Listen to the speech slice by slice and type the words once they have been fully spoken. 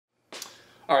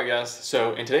Alright guys,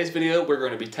 so in today's video we're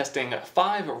going to be testing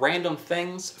 5 random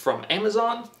things from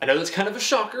Amazon. I know that's kind of a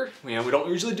shocker, we don't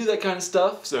usually do that kind of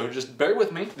stuff, so just bear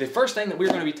with me. The first thing that we're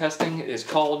going to be testing is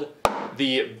called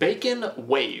the Bacon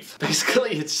Wave.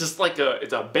 Basically it's just like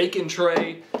it's a bacon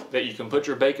tray that you can put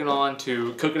your bacon on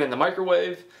to cook it in the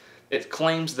microwave. It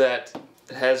claims that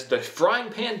it has the frying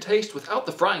pan taste without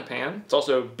the frying pan. It's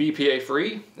also BPA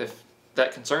free, if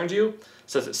that concerns you.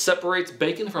 It says it separates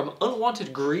bacon from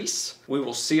unwanted grease. We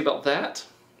will see about that.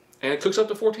 And it cooks up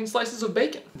to 14 slices of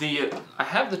bacon. I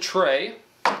have the tray.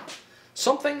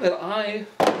 Something that I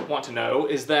want to know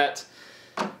is that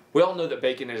we all know that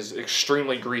bacon is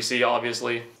extremely greasy,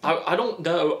 obviously. I don't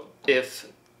know if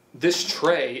this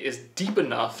tray is deep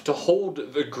enough to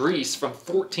hold the grease from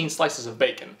 14 slices of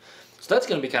bacon. So that's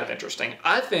going to be kind of interesting.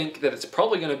 I think that it's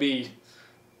probably going to be,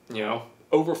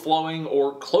 overflowing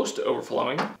or close to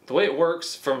overflowing. The way it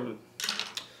works from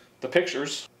the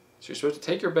pictures, so you're supposed to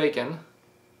take your bacon.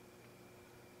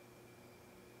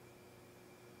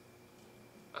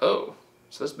 Oh,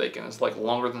 so this bacon is like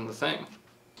longer than the thing.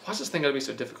 Why is this thing gotta be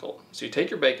so difficult? So you take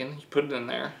your bacon, you put it in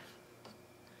there,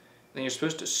 then you're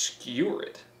supposed to skewer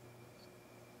it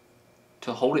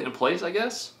to hold it in place, I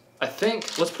guess. I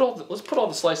think let's put all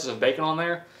the slices of bacon on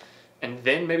there, and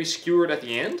then maybe skewer it at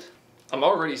the end. I'm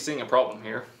already seeing a problem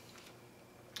here.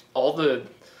 All the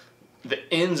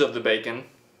ends of the bacon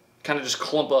kind of just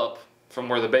clump up from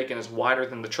where the bacon is wider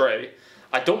than the tray.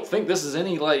 I don't think this is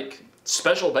any like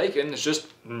special bacon, it's just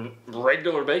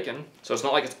regular bacon. So it's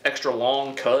not like it's extra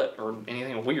long cut or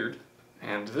anything weird.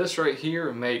 And this right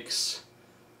here makes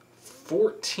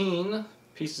 14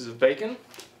 pieces of bacon.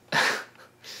 I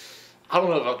don't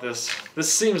know about this.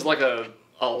 This seems like a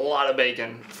lot of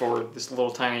bacon for this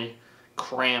little tiny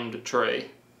crammed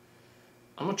tray.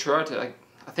 I'm gonna try to,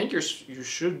 I think you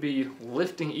should be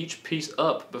lifting each piece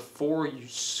up before you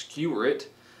skewer it.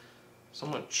 So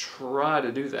I'm gonna try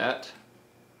to do that.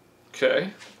 Okay.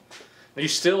 You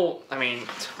still,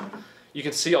 you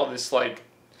can see all this like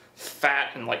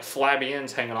fat and like flabby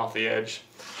ends hanging off the edge.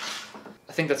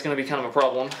 I think that's gonna be kind of a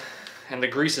problem. And the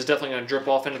grease is definitely gonna drip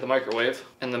off into the microwave.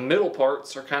 And the middle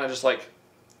parts are kind of just like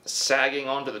sagging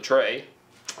onto the tray.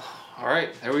 Alright,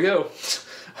 there we go.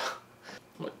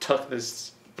 I'm gonna tuck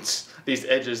these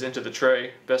edges into the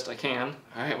tray best I can.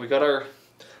 Alright, we got our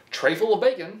tray full of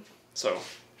bacon. So,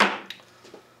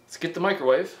 let's get the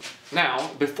microwave.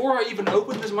 Now, before I even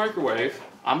open this microwave,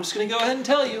 I'm just gonna go ahead and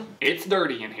tell you, it's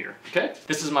dirty in here, okay?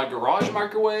 This is my garage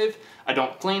microwave. I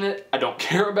don't clean it, I don't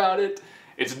care about it.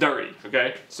 It's dirty,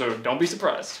 okay? So don't be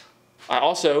surprised. I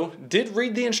also did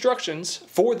read the instructions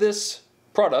for this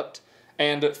product.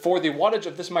 And for the wattage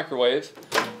of this microwave,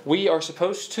 we are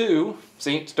supposed to,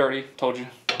 see, it's dirty, told you,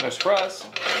 no surprise.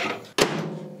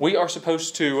 We are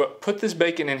supposed to put this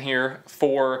bacon in here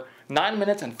for 9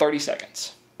 minutes and 30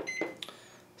 seconds.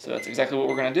 So that's exactly what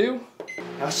we're gonna do.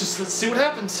 Now let's see what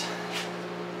happens.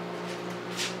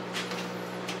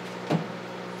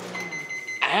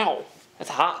 Ow, that's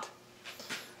hot.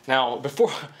 Now,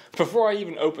 before I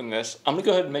even open this, I'm gonna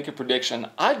go ahead and make a prediction.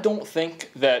 I don't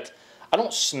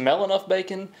smell enough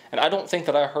bacon, and I don't think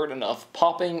that I heard enough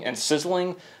popping and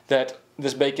sizzling that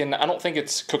this bacon, I don't think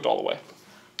it's cooked all the way.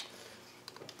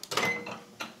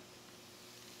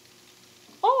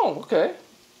 Oh, okay.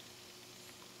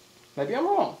 Maybe I'm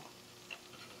wrong.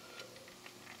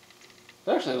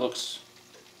 It actually looks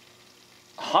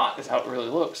hot is how it really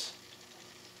looks.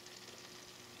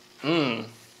 Can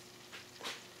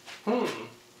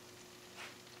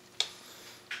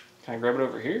I grab it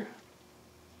over here?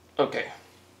 Okay,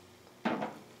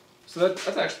 so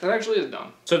that actually is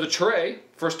done. So the tray,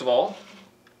 first of all,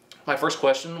 my first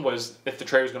question was if the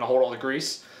tray was going to hold all the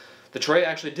grease. The tray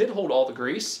actually did hold all the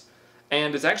grease,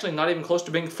 and it's actually not even close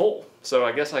to being full. So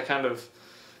I guess I kind of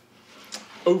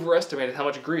overestimated how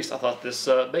much grease I thought this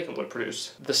bacon would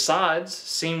produce. The sides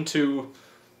seem to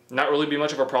not really be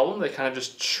much of a problem. They kind of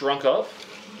just shrunk up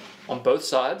on both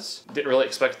sides. Didn't really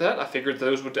expect that. I figured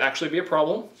those would actually be a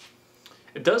problem.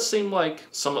 It does seem like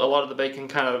a lot of the bacon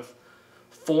kind of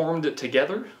formed it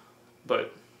together,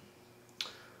 but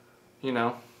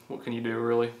what can you do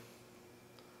really?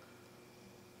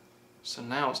 So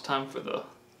now it's time for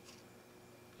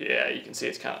yeah, you can see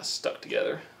it's kind of stuck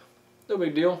together. No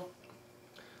big deal.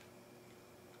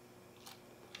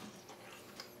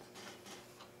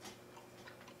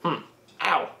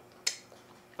 Ow!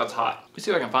 That's hot. Let me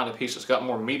see if I can find a piece that's got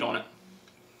more meat on it.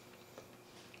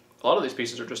 A lot of these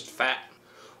pieces are just fat.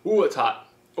 Ooh, it's hot.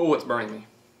 Ooh, it's burning me.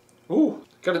 Ooh,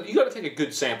 you gotta take a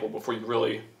good sample before you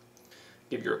really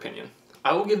give your opinion.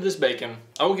 I will give this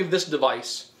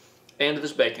device and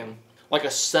this bacon like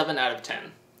a 7 out of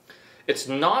 10. It's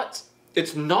not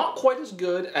It's not quite as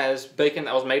good as bacon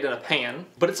that was made in a pan,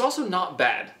 but it's also not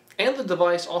bad. And the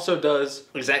device also does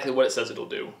exactly what it says it'll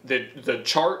do. The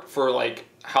chart for like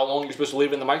how long you're supposed to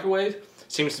leave it in the microwave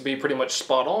seems to be pretty much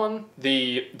spot on.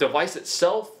 The device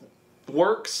itself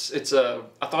works.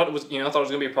 I thought it was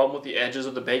gonna be a problem with the edges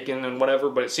of the bacon and whatever,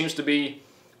 but it seems to be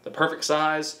the perfect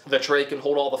size. The tray can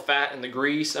hold all the fat and the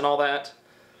grease and all that.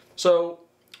 So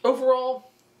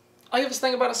overall, I give this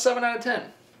thing about a 7 out of 10.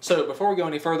 So before we go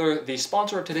any further, the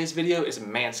sponsor of today's video is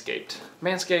Manscaped.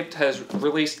 Manscaped has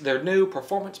released their new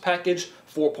Performance Package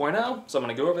 4.0, so I'm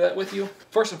going to go over that with you.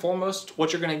 First and foremost,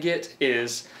 what you're going to get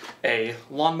is a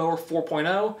lawnmower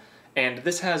 4.0, and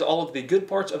this has all of the good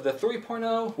parts of the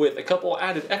 3.0 with a couple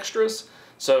added extras.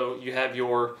 So you have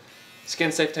your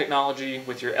skin-safe technology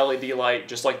with your LED light,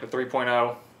 just like the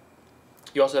 3.0.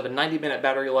 You also have a 90-minute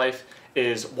battery life,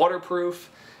 is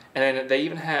waterproof, and then they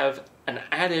even have an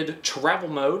added travel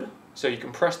mode, so you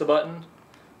can press the button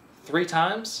 3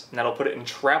 times and that'll put it in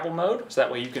travel mode, so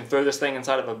that way you can throw this thing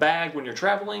inside of a bag when you're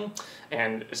traveling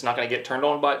and it's not going to get turned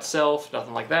on by itself,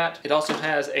 nothing like that. It also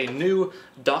has a new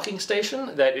docking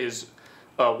station that is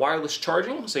wireless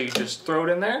charging, so you just throw it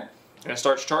in there and it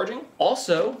starts charging.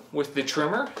 Also, with the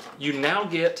trimmer, you now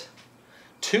get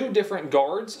 2 different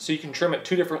guards, so you can trim at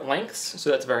 2 different lengths, so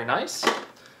that's very nice.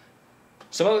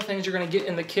 Some other things you're going to get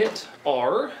in the kit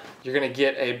are, you're going to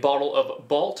get a bottle of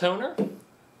ball toner.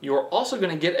 You're also going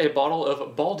to get a bottle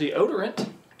of ball deodorant.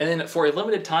 And then for a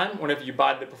limited time, whenever you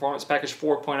buy the Performance Package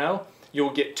 4.0,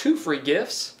 you'll get 2 free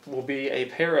gifts. Will be a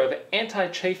pair of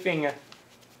anti-chafing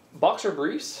boxer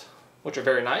briefs, which are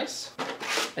very nice.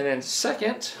 And then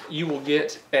second, you will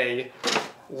get a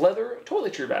leather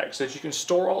toiletry bag so that you can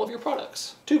store all of your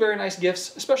products. 2 very nice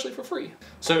gifts, especially for free.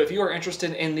 So if you are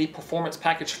interested in the Performance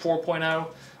Package 4.0,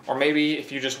 or maybe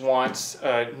if you just want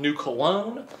a new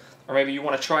cologne, or maybe you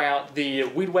want to try out the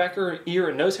Weed Whacker ear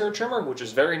and nose hair trimmer, which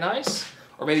is very nice,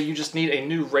 or maybe you just need a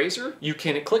new razor, you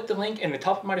can click the link in the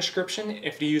top of my description.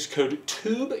 If you use code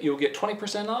TUBE, you'll get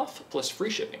 20% off plus free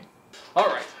shipping.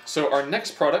 Alright, so our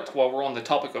next product, while we're on the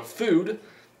topic of food,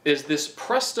 is this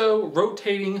Presto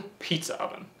rotating pizza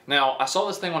oven. Now, I saw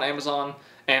this thing on Amazon,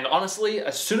 and honestly,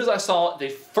 as soon as I saw it, the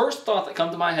first thought that came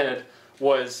to my head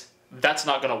was, that's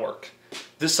not gonna work.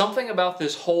 There's something about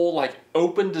this whole like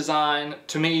open design,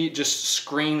 to me, just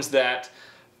screams that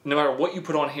no matter what you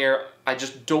put on here, I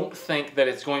just don't think that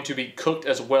it's going to be cooked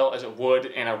as well as it would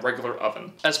in a regular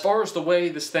oven. As far as the way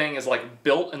this thing is like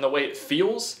built and the way it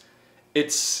feels,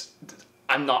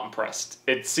 I'm not impressed.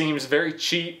 It seems very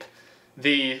cheap.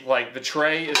 The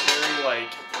tray is very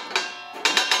like,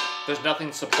 there's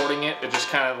nothing supporting it. It just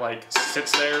kind of like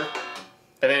sits there.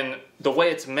 And then the way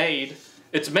it's made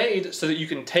so that you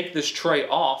can take this tray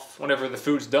off whenever the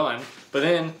food's done. But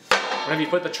then whenever you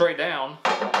put the tray down,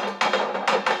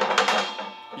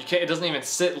 it doesn't even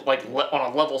sit like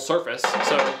on a level surface.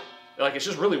 So like, it's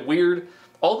just really weird.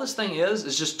 All this thing is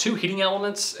just 2 heating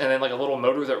elements and then like a little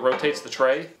motor that rotates the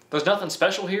tray. There's nothing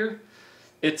special here.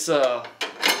 It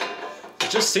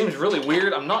just seems really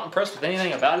weird. I'm not impressed with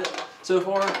anything about it so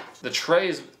far. The tray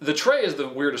is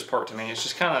the weirdest part to me. It's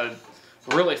just kind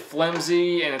of really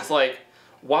flimsy, and it's like,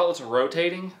 while it's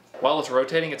rotating,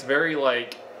 it's very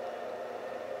like,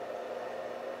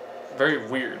 very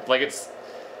weird. Like it's,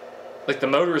 like the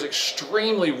motor is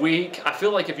extremely weak. I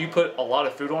feel like if you put a lot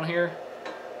of food on here,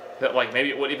 that like maybe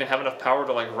it wouldn't even have enough power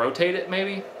to like rotate it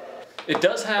maybe. It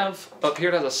does have, up here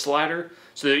it has a slider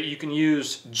so that you can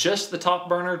use just the top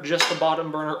burner, just the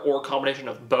bottom burner, or a combination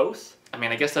of both. I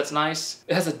mean, I guess that's nice.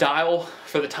 It has a dial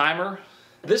for the timer.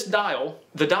 This dial,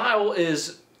 the dial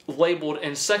is labeled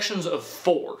in sections of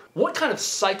 4. What kind of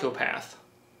psychopath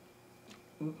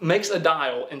makes a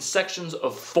dial in sections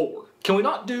of 4? Can we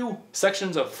not do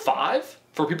sections of 5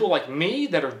 for people like me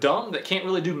that are dumb, that can't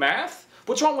really do math?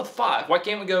 What's wrong with 5? Why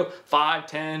can't we go 5,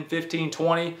 10, 15,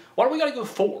 20? Why do we gotta go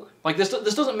 4? Like this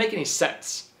doesn't make any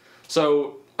sense.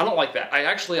 So I don't like that. I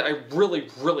really,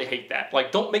 really hate that.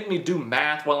 Like, don't make me do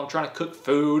math while I'm trying to cook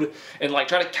food and like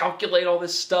try to calculate all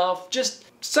this stuff. Just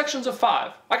sections of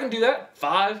 5. I can do that.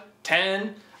 5,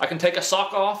 10. I can take a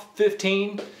sock off.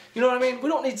 15. You know what I mean? We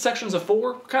don't need sections of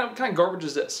 4. What kind of garbage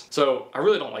is this? So I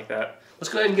really don't like that. Let's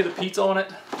go ahead and get a pizza on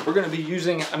it. We're gonna be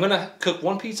using, I'm gonna cook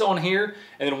 1 pizza on here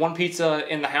and then 1 pizza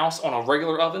in the house on a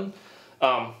regular oven.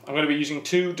 I'm gonna be using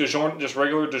 2 DiGiorno, just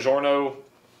regular DiGiorno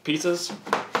pizzas.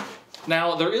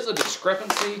 Now there is a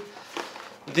discrepancy.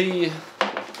 The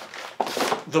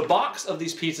box of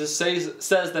these pizzas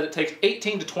says that it takes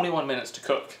 18 to 21 minutes to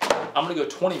cook. I'm gonna go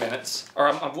 20 minutes, or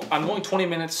I'm going 20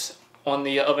 minutes on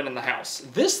the oven in the house.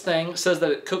 This thing says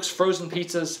that it cooks frozen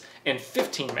pizzas in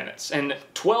 15 minutes, and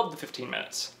 12 to 15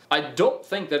 minutes. I don't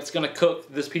think that it's going to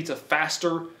cook this pizza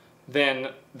faster than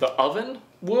the oven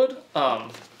would.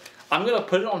 I'm going to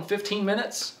put it on 15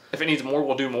 minutes. If it needs more,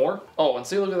 we'll do more. Oh, and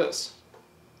see, look at this.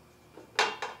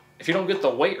 If you don't get the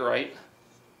weight right,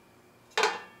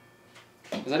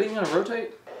 is that even going to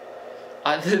rotate?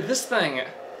 This thing,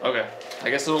 okay, I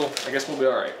guess we'll be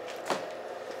all right.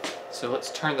 So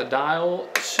let's turn the dial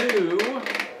to,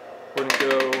 we're gonna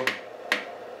go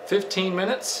 15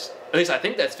 minutes. At least I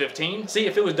think that's 15. See,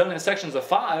 if it was done in sections of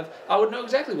 5, I would know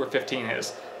exactly where 15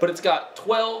 is. But it's got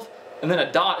 12, and then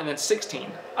a dot, and then 16.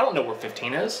 I don't know where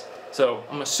 15 is. So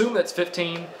I'm gonna assume that's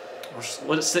 15. We'll just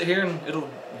let it sit here and it'll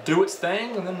do its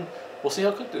thing, and then we'll see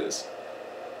how cooked it is.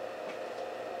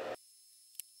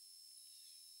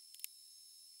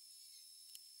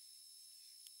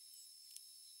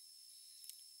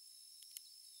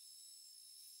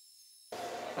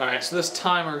 Alright, so this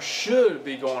timer should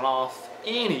be going off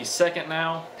any second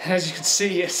now. As you can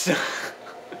see, it's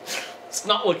it's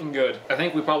not looking good. I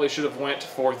think we probably should have went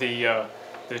for the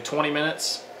 20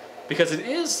 minutes, because it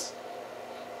is,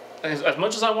 as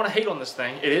much as I want to hate on this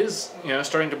thing, it is, you know,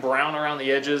 starting to brown around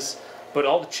the edges, but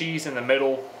all the cheese in the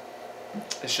middle,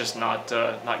 it's just not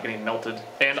getting melted.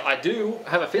 And I do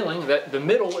have a feeling that the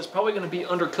middle is probably going to be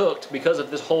undercooked because of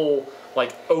this whole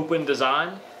like open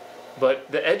design.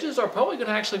 But the edges are probably going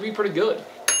to actually be pretty good.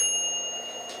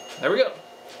 There we go.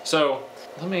 So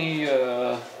let me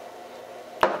let's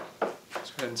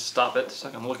go ahead and stop it so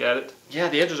I can look at it. Yeah,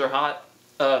 the edges are hot.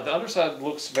 The underside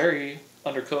looks very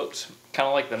undercooked, kind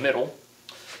of like the middle.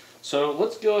 So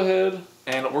let's go ahead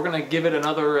and we're going to give it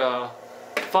another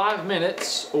 5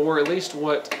 minutes, or at least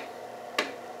what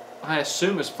I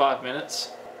assume is 5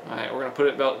 minutes. All right, we're going to put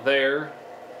it about there.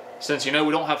 Since, you know,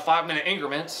 we don't have 5-minute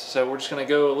increments, so we're just going to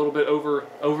go a little bit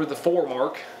over the 4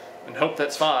 mark and hope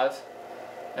that's 5.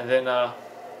 And then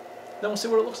we'll see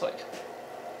what it looks like.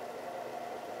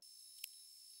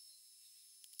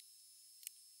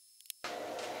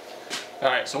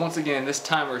 Alright, so once again, this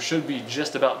timer should be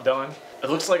just about done. It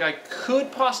looks like I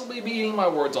could possibly be eating my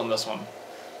words on this one.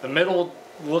 The middle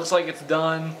looks like it's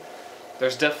done.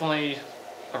 There's definitely,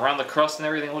 around the crust and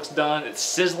everything looks done. It's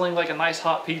sizzling like a nice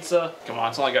hot pizza. Come on,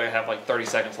 it's only got to have like 30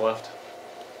 seconds left.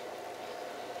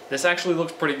 This actually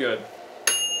looks pretty good.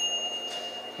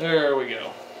 There we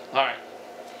go. Alright,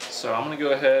 so I'm going to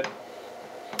go ahead,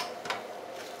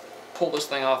 pull this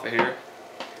thing off of here.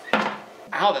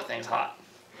 Ow, that thing's hot.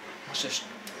 Let's just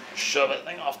shove that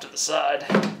thing off to the side.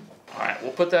 Alright,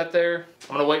 we'll put that there.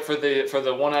 I'm going to wait for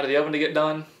the one out of the oven to get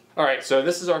done. Alright, so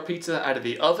this is our pizza out of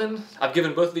the oven. I've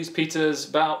given both of these pizzas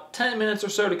about 10 minutes or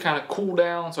so to kind of cool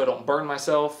down so I don't burn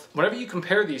myself. Whenever you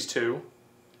compare these two,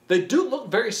 they do look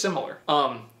very similar.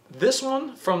 This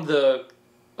one from the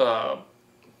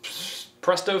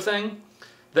Presto thing,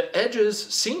 the edges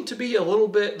seem to be a little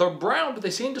bit, they're brown, but they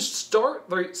seem to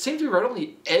be right on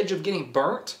the edge of getting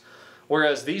burnt,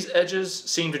 whereas these edges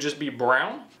seem to just be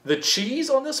brown. The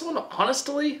cheese on this one,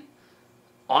 honestly,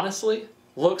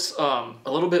 looks a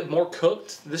little bit more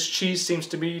cooked. This cheese seems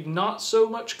to be not so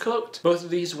much cooked. Both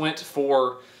of these went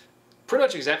for pretty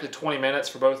much exactly 20 minutes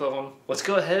for both of them. Let's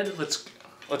go ahead, let's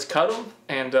cut them,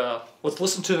 and let's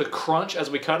listen to the crunch as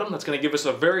we cut them. That's going to give us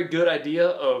a very good idea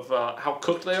of how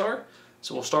cooked they are.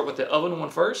 So we'll start with the oven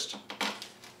one first.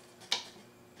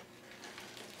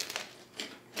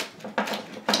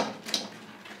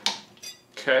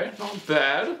 Okay, not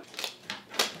bad.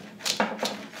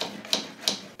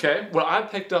 Okay, what I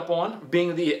picked up on,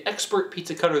 being the expert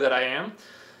pizza cutter that I am,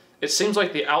 it seems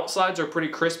like the outsides are pretty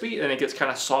crispy and it gets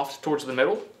kind of soft towards the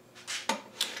middle.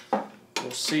 We'll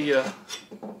see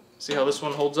how this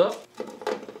one holds up.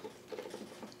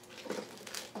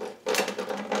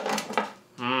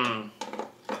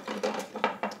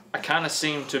 I kind of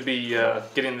seem to be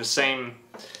getting the same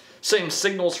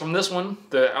signals from this one.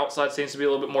 The outside seems to be a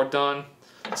little bit more done.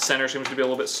 The center seems to be a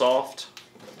little bit soft.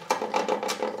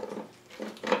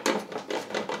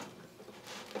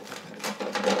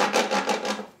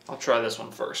 I'll try this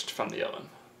one first from the oven.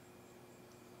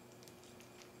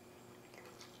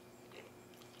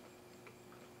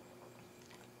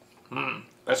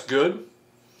 That's good.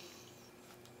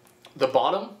 The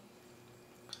bottom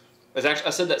is actually, I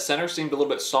said that center seemed a little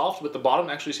bit soft, but the bottom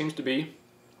actually seems to be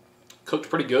cooked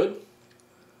pretty good.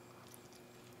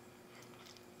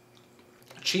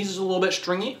 The cheese is a little bit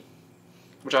stringy,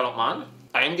 which I don't mind.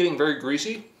 I am getting very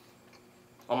greasy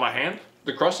on my hand.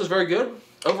 The crust is very good.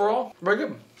 Overall, very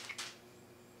good.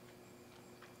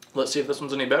 Let's see if this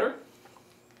one's any better.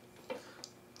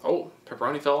 Oh,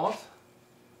 pepperoni fell off.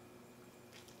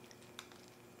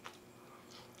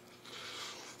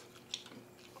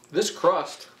 This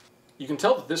crust, You can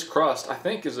tell that this crust, I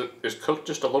think, is cooked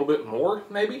just a little bit more,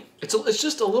 maybe. It's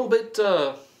just a little bit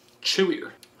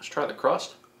chewier. Let's try the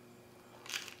crust.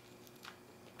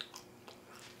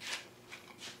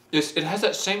 It has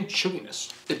that same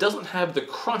chewiness. It doesn't have the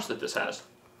crunch that this has.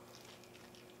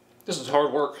 This is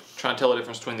hard work trying to tell the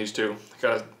difference between these two. I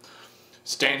gotta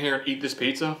stand here and eat this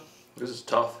pizza. This is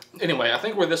tough. Anyway, I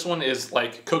think where this one is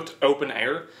like cooked open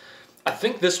air, I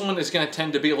think this one is gonna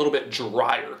tend to be a little bit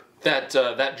drier.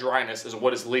 That dryness is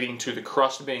what is leading to the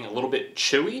crust being a little bit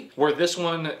chewy. Where this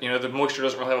one, you know, the moisture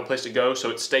doesn't really have a place to go, so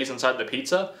it stays inside the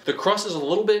pizza. The crust is a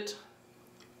little bit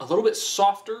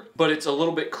softer, but it's a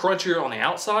little bit crunchier on the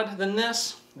outside than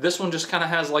this. This one just kind of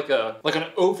has like an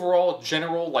overall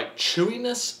general like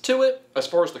chewiness to it as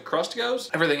far as the crust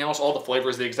goes. Everything else, all the flavor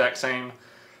is the exact same.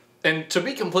 And to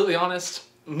be completely honest,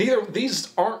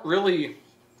 these aren't really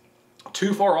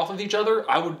too far off of each other.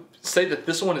 I would say that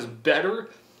this one is better,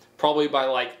 probably by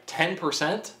like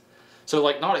 10%. So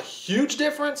like not a huge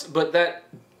difference, but that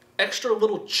extra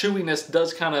little chewiness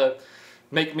does kind of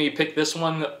make me pick this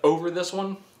one over this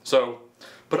one. So,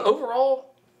 but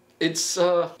overall, it's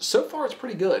so far it's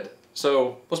pretty good.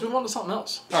 So let's move on to something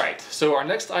else. All right, so our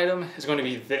next item is going to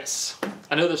be this.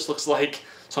 I know this looks like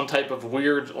some type of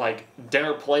weird like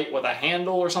dinner plate with a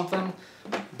handle or something,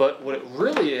 but what it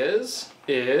really is,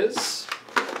 let's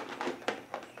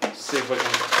see if we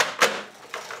can,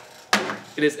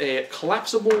 it is a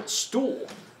collapsible stool.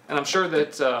 And I'm sure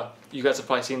that you guys have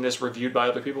probably seen this reviewed by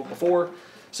other people before.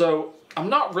 So I'm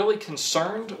not really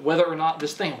concerned whether or not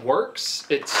this thing works.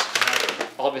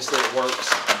 Obviously it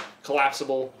works.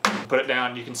 Collapsible, put it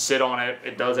down, you can sit on it.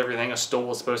 It does everything a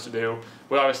stool is supposed to do.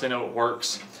 We obviously know it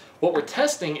works. What we're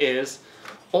testing is,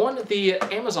 on the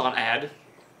Amazon ad,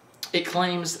 it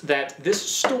claims that this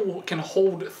stool can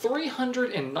hold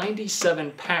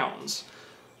 397 pounds,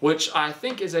 which I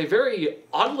think is a very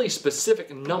oddly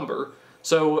specific number.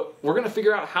 So we're gonna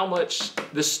figure out how much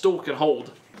this stool can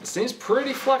hold. It seems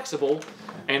pretty flexible,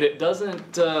 and it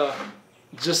doesn't,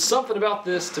 just something about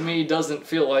this to me doesn't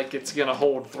feel like it's gonna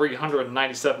hold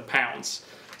 397 pounds.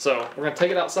 So we're gonna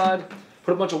take it outside,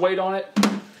 put a bunch of weight on it,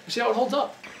 and see how it holds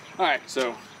up. All right,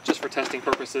 so just for testing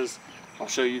purposes, I'll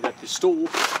show you that the stool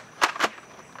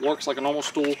works like a normal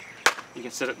stool. You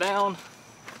can sit it down,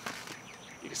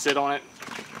 you can sit on it,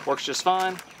 works just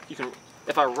fine. You can,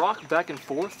 if I rock back and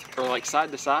forth or like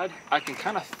side to side, I can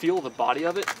kind of feel the body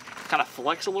of it kind of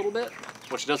flex a little bit,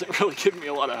 which doesn't really give me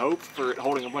a lot of hope for it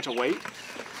holding a bunch of weight.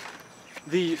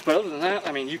 But other than that,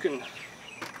 I mean, you can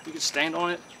stand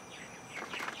on it.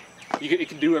 It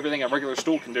can do everything a regular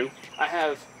stool can do. I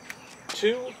have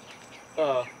two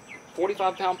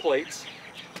 45-pound plates,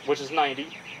 which is 90,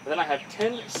 and then I have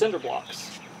 10 cinder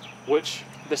blocks, which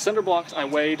the cinder blocks I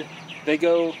weighed, they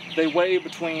weigh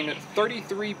between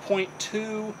 33.2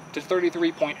 to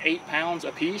 33.8 pounds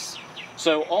a piece.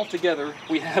 So altogether,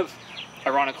 we have,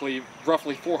 ironically,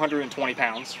 roughly 420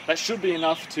 pounds. That should be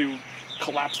enough to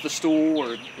collapse the stool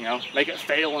or, you know, make it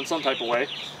fail in some type of way.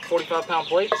 45-pound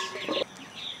plates.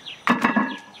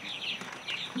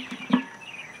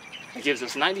 It gives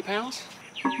us 90 pounds.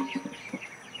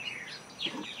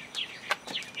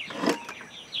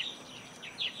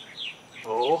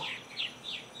 Oh,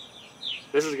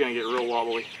 this is gonna get real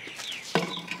wobbly.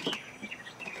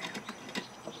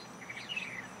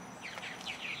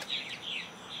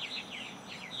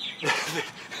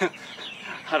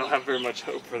 I don't have very much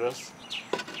hope for this.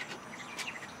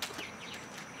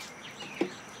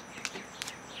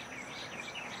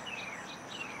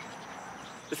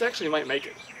 This actually might make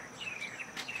it.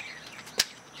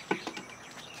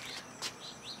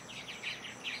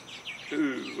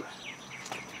 Ooh.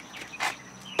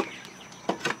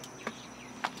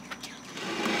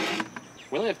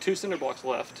 We only have 2 cinder blocks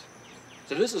left,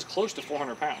 so this is close to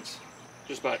 400 pounds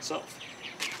just by itself.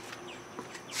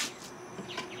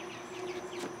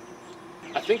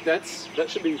 I think that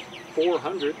should be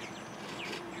 400,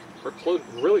 or close,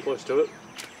 really close to it.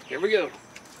 Here we go.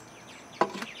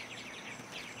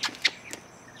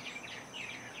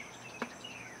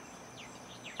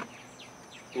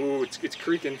 Ooh, it's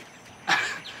creaking.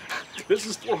 This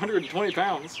is 420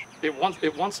 pounds. It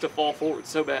wants to fall forward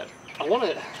so bad. I want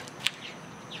to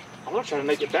try to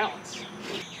make it balance,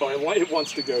 but it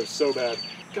wants to go so bad.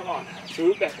 Come on,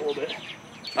 move it back a little bit.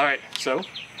 All right, so.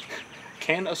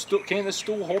 Can this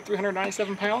stool hold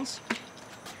 397 pounds?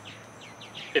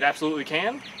 It absolutely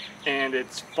can, and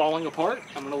it's falling apart.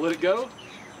 I'm gonna let it go,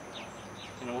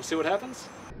 and we'll see what happens.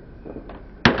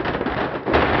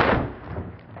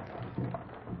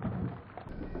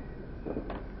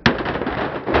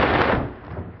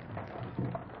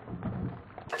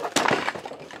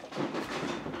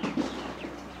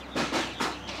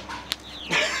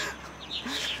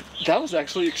 That was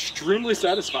actually extremely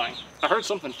satisfying. I heard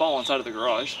something fall inside of the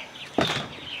garage.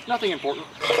 Nothing important.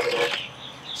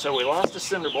 So we lost a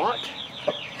cinder block.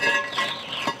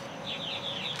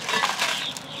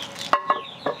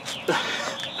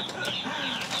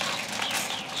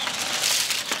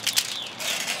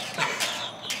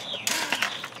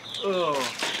 Oh,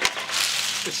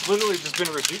 it's literally just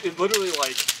been reduced. It literally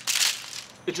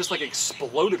it just like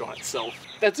exploded on itself.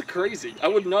 That's crazy. I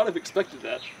would not have expected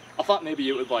that. I thought maybe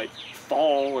it would like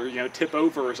fall or, you know, tip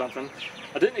over or something.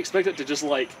 I didn't expect it to just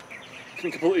like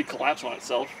completely collapse on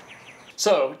itself.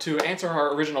 So to answer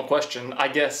our original question, I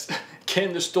guess,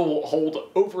 can the stool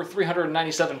hold over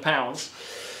 397 pounds?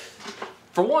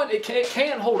 For one, it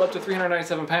can hold up to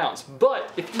 397 pounds,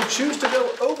 but if you choose to go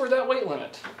over that weight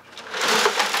limit,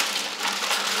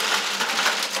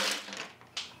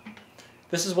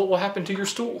 this is what will happen to your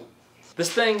stool.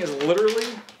 This thing is literally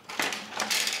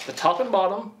the top and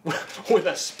bottom with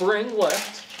a spring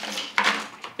left,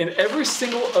 and every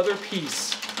single other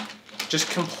piece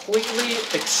just completely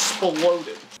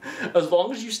exploded. As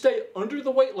long as you stay under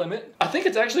the weight limit, I think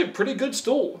it's actually a pretty good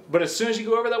stool, but as soon as you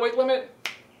go over that weight limit,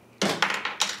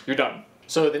 you're done.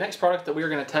 So the next product that we are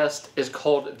gonna test is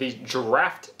called the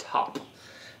Draft Top.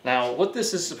 Now, what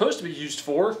this is supposed to be used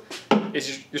for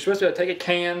is you're supposed to take a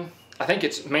can. I think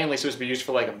it's mainly supposed to be used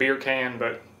for like a beer can,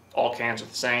 but all cans are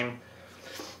the same.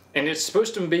 And it's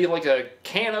supposed to be like a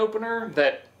can opener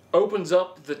that opens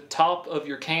up the top of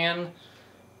your can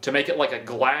to make it like a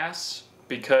glass,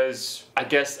 because I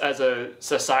guess as a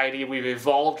society we've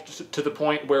evolved to the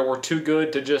point where we're too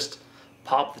good to just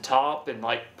pop the top and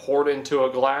like pour it into a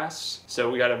glass. So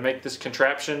we gotta make this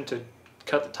contraption to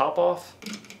cut the top off.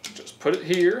 Just put it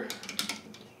here.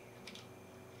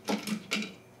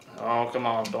 Oh, come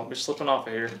on, don't be slipping off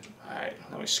of here. All right,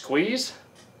 then we squeeze.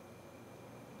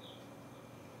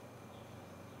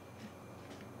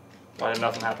 Why did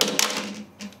nothing happen?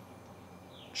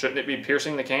 Shouldn't it be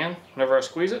piercing the can whenever I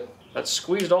squeeze it? That's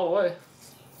squeezed all the way.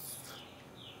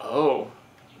 Oh.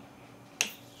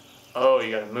 Oh,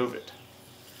 you gotta move it.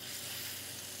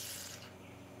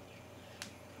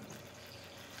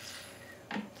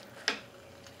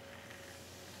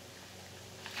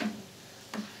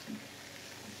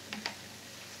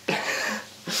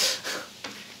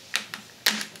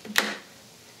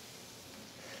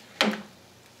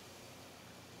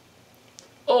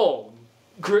 Oh,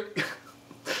 great.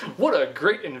 What a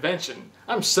great invention.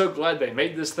 I'm so glad they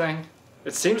made this thing.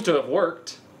 It seems to have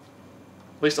worked,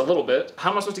 at least a little bit.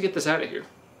 How am I supposed to get this out of here?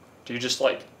 Do you just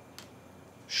like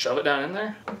shove it down in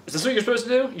there? Is this what you're supposed to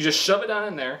do? You just shove it down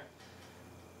in there,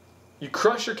 you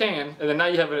crush your can, and then now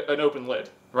you have an open lid,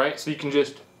 right? So you can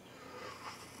just,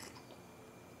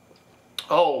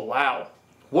 oh wow.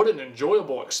 What an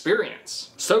enjoyable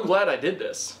experience. So glad I did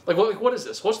this. Like what is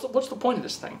this? What's the point of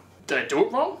this thing? Did I do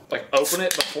it wrong? Like open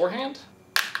it beforehand?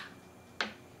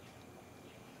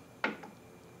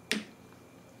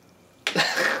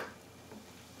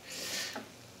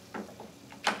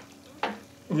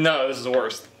 No, this is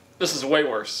worse. This is way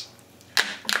worse.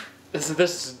 This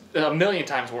is a million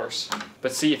times worse.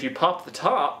 But see, if you pop the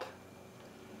top,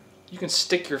 you can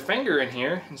stick your finger in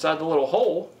here inside the little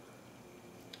hole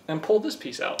and pull this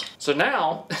piece out. So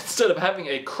now, instead of having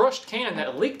a crushed can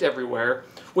that leaked everywhere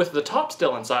with the top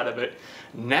still inside of it,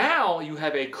 now you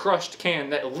have a crushed can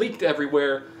that leaked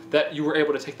everywhere that you were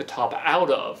able to take the top out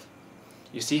of.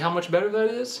 You see how much better that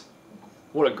is?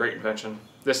 What a great invention.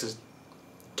 This is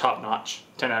top notch,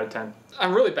 10 out of 10.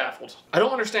 I'm really baffled. I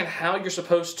don't understand how you're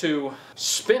supposed to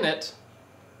spin it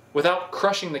without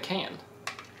crushing the can.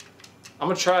 I'm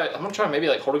gonna try maybe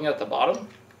like holding it at the bottom.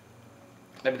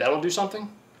 Maybe that'll do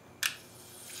something.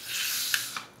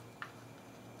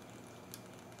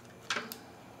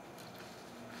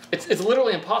 It's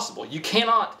literally impossible. You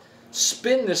cannot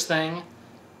spin this thing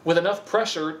with enough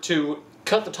pressure to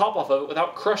cut the top off of it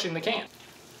without crushing the can.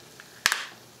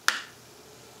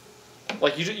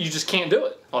 Like you just can't do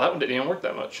it. Oh, that one didn't even work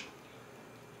that much.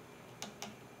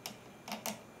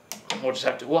 We'll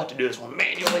have to do this one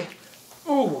manually.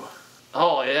 Ooh.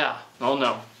 Oh yeah. Oh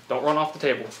no. Don't run off the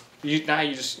table. Now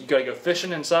you gotta go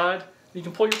fishing inside. You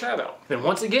can pull your tab out. Then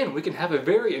once again, we can have a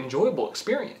very enjoyable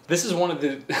experience. This is one of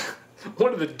the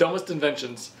one of the dumbest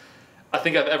inventions I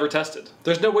think I've ever tested.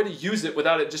 There's no way to use it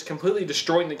without it just completely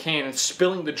destroying the can and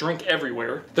spilling the drink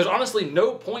everywhere. There's honestly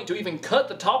no point to even cut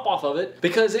the top off of it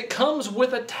because it comes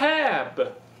with a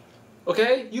tab.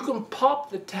 Okay? You can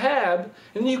pop the tab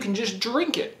and then you can just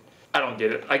drink it. I don't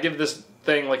get it. I give this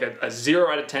thing like a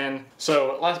 0 out of 10.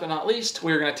 So last but not least,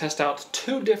 we're gonna test out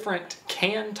 2 different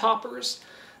can toppers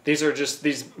These are just,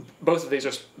 both of these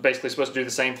are basically supposed to do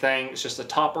the same thing. It's just a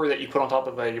topper that you put on top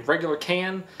of a regular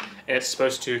can, and it's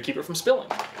supposed to keep it from spilling.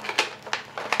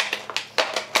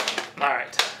 All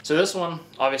right, so this one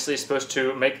obviously is supposed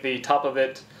to make the top of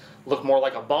it look more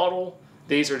like a bottle.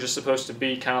 These are just supposed to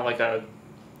be kind of like a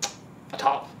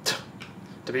top,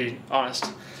 to be honest.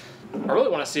 I really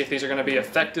want to see if these are going to be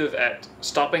effective at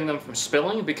stopping them from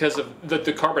spilling because of the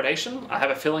carbonation. I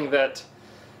have a feeling that,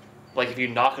 like, if you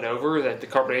knock it over, that the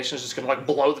carbonation is just going to like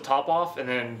blow the top off, and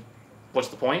then what's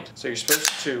the point? So you're supposed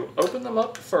to open them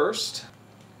up first.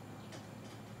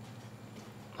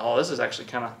 Oh, this is actually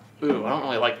kind of, ooh, I don't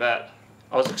really like that.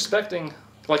 I was expecting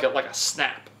like a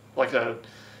snap, like a,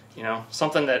 you know,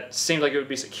 something that seemed like it would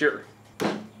be secure.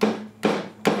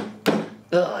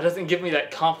 Ugh, it doesn't give me that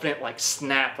confident like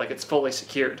snap, like it's fully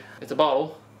secured. It's a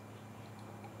bottle.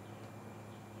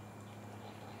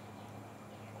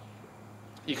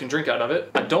 You can drink out of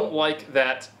it. I don't like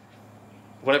that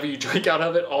whenever you drink out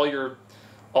of it,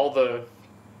 all the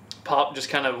pop just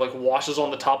kind of like washes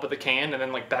on the top of the can and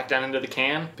then like back down into the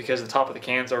can because the top of the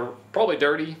cans are probably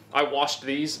dirty. I washed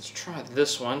these. Let's try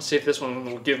this one, see if this one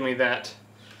will give me that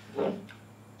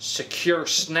secure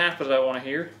snap that I want to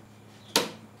hear.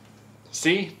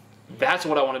 See, that's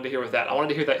what I wanted to hear with that. I wanted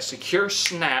to hear that secure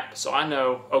snap so I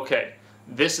know, okay,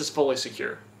 this is fully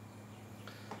secure.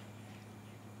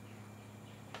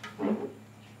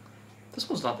 This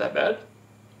one's not that bad.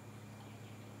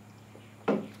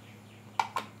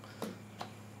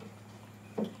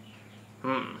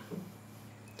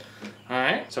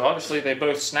 Alright, so obviously they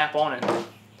both snap on it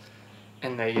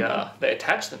and they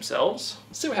attach themselves.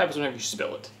 Let's see what happens whenever you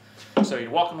spill it. So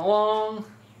you're walking along.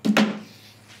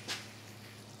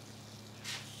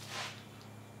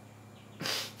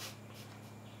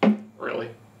 Really?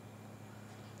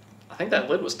 I think that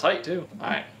lid was tight too.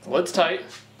 Alright, the lid's tight.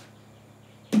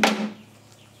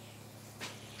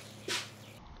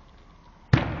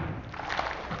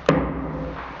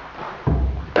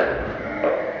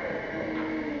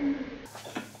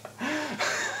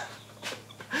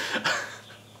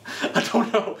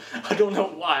 I don't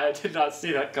know why I did not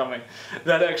see that coming.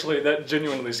 That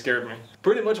genuinely scared me.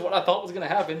 Pretty much what I thought was going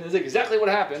to happen is exactly what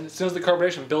happened. As soon as the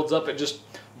carbonation builds up, it just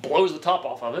blows the top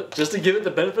off of it. Just to give it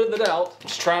the benefit of the doubt,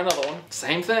 let's try another one.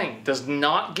 Same thing. Does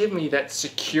not give me that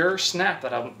secure snap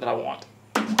that I want.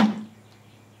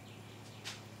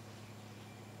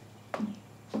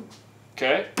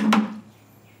 Okay.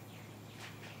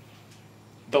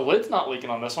 The lid's not leaking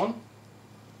on this one.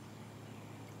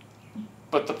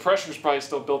 But the pressure's probably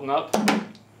still building up.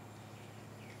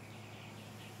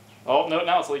 Oh, no,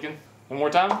 now it's leaking. One more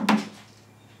time.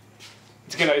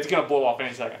 It's gonna blow off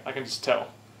any second. I can just tell.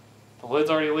 The lid's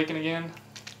already leaking again.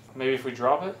 Maybe if we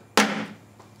drop it.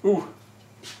 Ooh,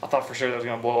 I thought for sure that was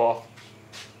gonna blow off.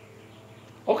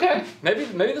 Okay, maybe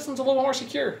this one's a little more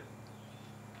secure.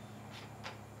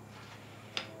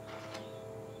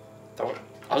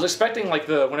 I was expecting like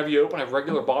whenever you open a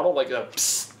regular bottle, like a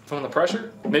psst from the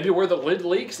pressure. Maybe where the lid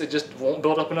leaks, it just won't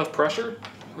build up enough pressure.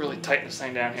 Really tighten this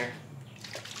thing down here.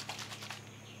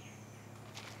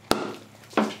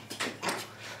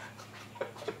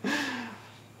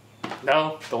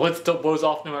 No, the lid still blows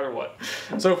off no matter what.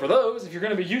 So for those, if you're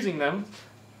going to be using them,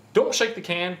 don't shake the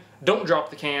can, don't drop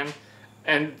the can,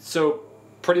 and so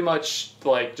pretty much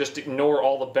like just ignore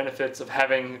all the benefits of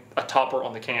having a topper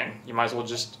on the can. You might as well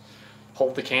just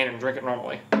hold the can and drink it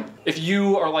normally. If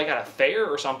you are like at a fair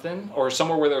or something, or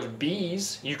somewhere where there's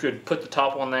bees, you could put the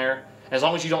top on there. As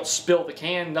long as you don't spill the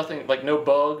can, nothing, like no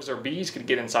bugs or bees could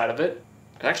get inside of it.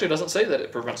 It actually doesn't say that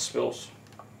it prevents spills.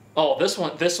 Oh, this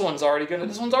one's already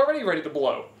ready to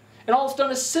blow. And all it's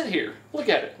done is sit here. Look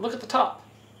at it. Look at the top.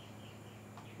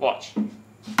 Watch.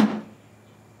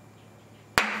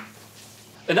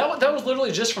 And that was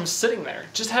literally just from sitting there.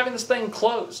 Just having this thing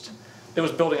closed. It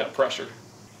was building up pressure.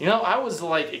 You know, I was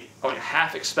like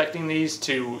half expecting these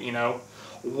to, you know,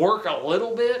 work a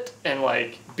little bit and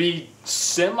like be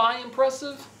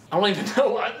semi-impressive. I don't even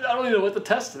know what to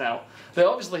test now.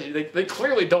 They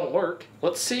clearly don't work.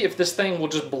 Let's see if this thing will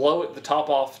just blow the top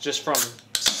off just from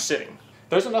sitting.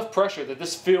 There's enough pressure that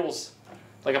this feels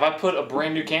like if I put a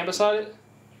brand new can beside it,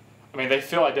 I mean, they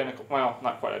feel identical. Well,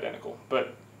 not quite identical,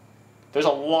 but there's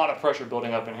a lot of pressure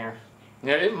building up in here.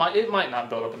 Yeah, it might not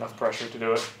build up enough pressure to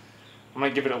do it. I'm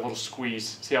gonna give it a little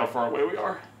squeeze, see how far away we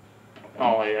are.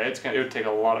 Oh yeah, it would take a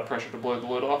lot of pressure to blow the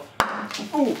lid off.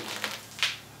 Ooh!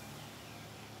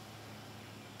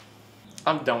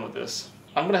 I'm done with this.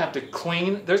 I'm gonna have to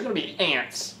clean. There's gonna be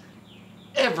ants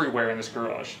everywhere in this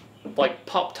garage. Like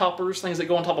pop toppers, things that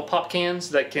go on top of pop cans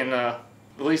that can, at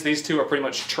least these two are pretty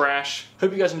much trash.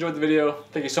 Hope you guys enjoyed the video.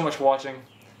 Thank you so much for watching.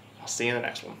 I'll see you in the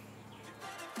next one.